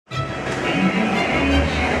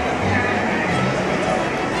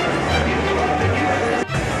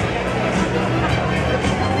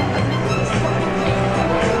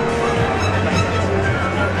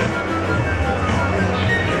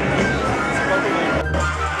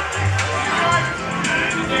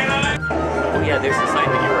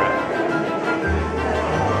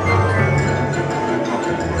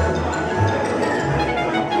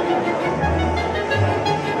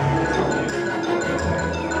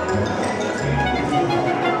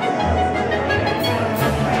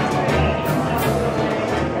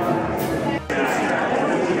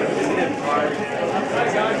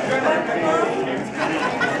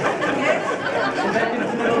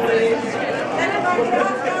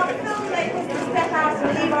Step out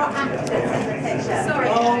and leave our actors in the picture. Sorry.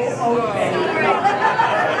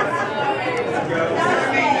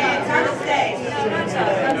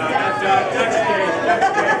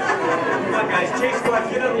 Come on, guys. Chase squad,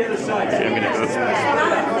 get on the other side. I'm gonna go.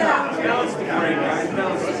 Balance the frame, guys.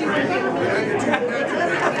 Balance the frame.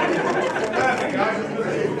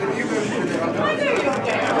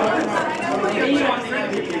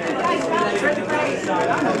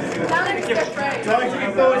 Guys,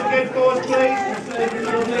 get forward, please.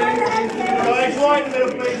 Guys, right in the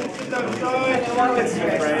middle, please. Sit down side.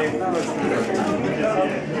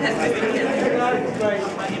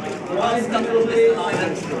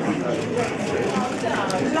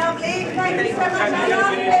 Lovely, thank you so much. Our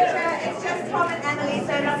last picture, it's just Tom and Emily,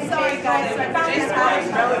 so lovely. Sorry guys, so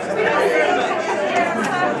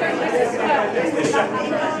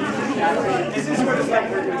This is what it's like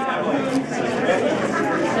working with Emily.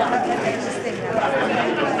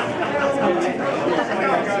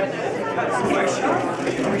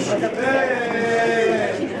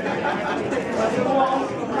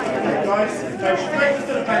 Guys, go straight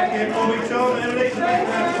to the back here before we Tom, Emily.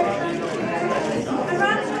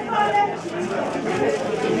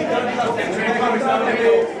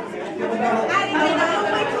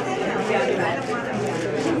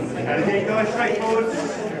 And again, guys, straight forward.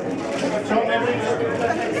 Tom, Emily.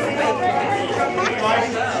 Guys,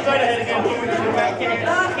 straight ahead again, forward to the back. Here we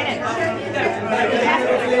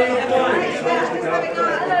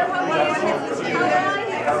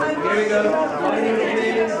go.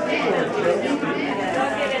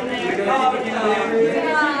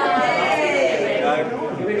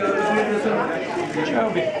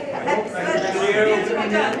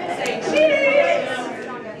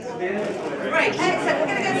 Right, excellent. We're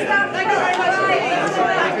going to go start.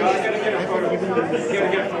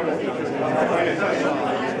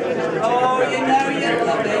 Oh, you know you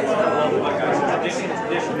love it.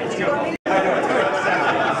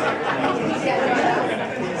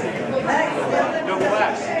 No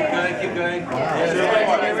flash. Keep going.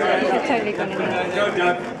 Totally gonna Go,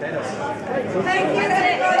 Doug. Thank you,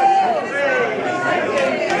 everybody.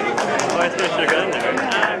 Oh, I still should have got in there.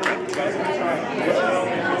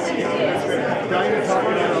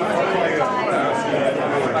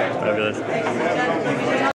 Fabulous.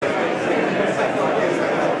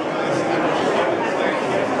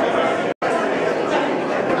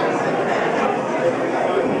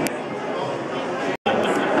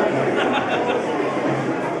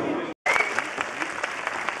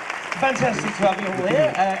 Fantastic to have you all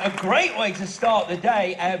here. A great way to start the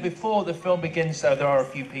day. Before the film begins, though, there are a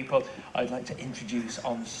few people I'd like to introduce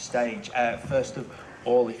on stage. First of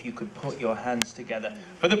all, if you could put your hands together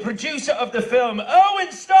for the producer of the film,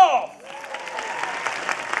 Erwin Stoff.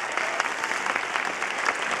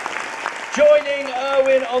 Joining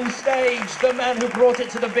Erwin on stage, the man who brought it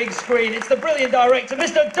to the big screen, it's the brilliant director,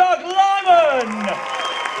 Mr. Doug Liman.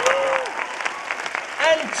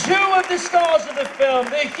 And two of the stars of the film,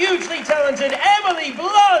 the hugely talented Emily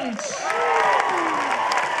Blunt.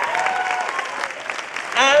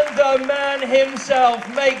 And the man himself,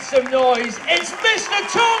 make some noise, it's Mr.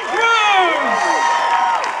 Tom Cruise!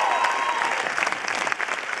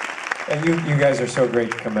 And you guys are so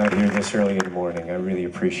great to come out here this early in the morning. I really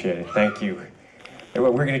appreciate it. Thank you. And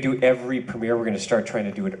we're going to do every premiere. We're going to start trying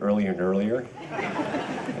to do it earlier and earlier.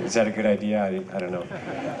 Is that a good idea? I don't know.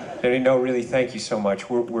 No, really, thank you so much.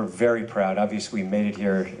 We're very proud. Obviously, we made it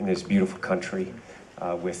here in this beautiful country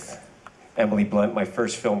with Emily Blunt. My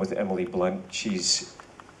first film with Emily Blunt. She's,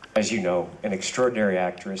 as you know, an extraordinary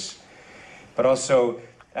actress, but also,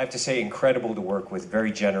 I have to say, incredible to work with,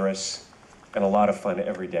 very generous, and a lot of fun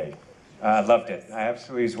every day. I loved it. I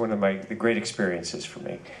absolutely, it was one of the great experiences for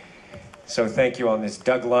me. So thank you on this.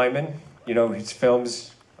 Doug Liman, you know, his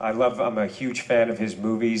films, I'm a huge fan of his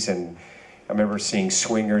movies, and I remember seeing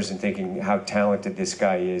Swingers and thinking how talented this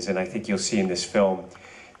guy is, and I think you'll see in this film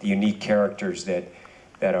the unique characters that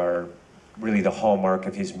are really the hallmark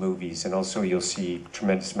of his movies, and also you'll see a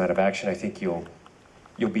tremendous amount of action. I think you'll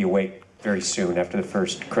be awake very soon after the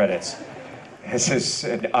first credits. This is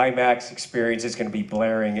an IMAX experience. It's going to be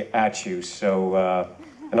blaring at you. So,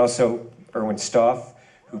 and also Erwin Stoff,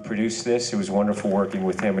 who produced this. It was wonderful working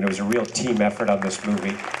with him, and it was a real team effort on this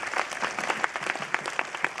movie.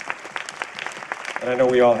 And I know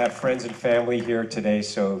we all have friends and family here today,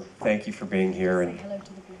 so thank you for being here. And hello to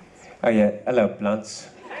the Blunts. Oh yeah, hello Blunts.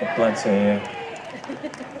 The Blunts are here.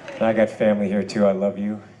 And I got family here too. I love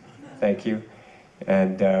you. Thank you.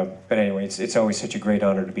 And but anyway, it's always such a great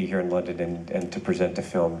honor to be here in London and to present a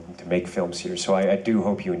film, to make films here. So I do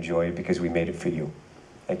hope you enjoy it because we made it for you.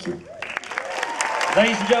 Thank you.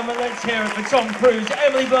 Ladies and gentlemen, let's hear it for Tom Cruise,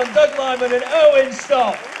 Emily Blunt, Doug Liman and Erwin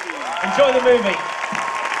Stoff. Enjoy the movie.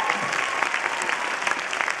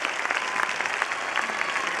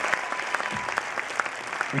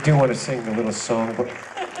 We do want to sing a little song, but...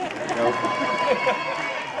 No?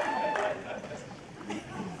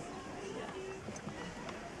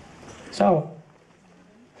 So,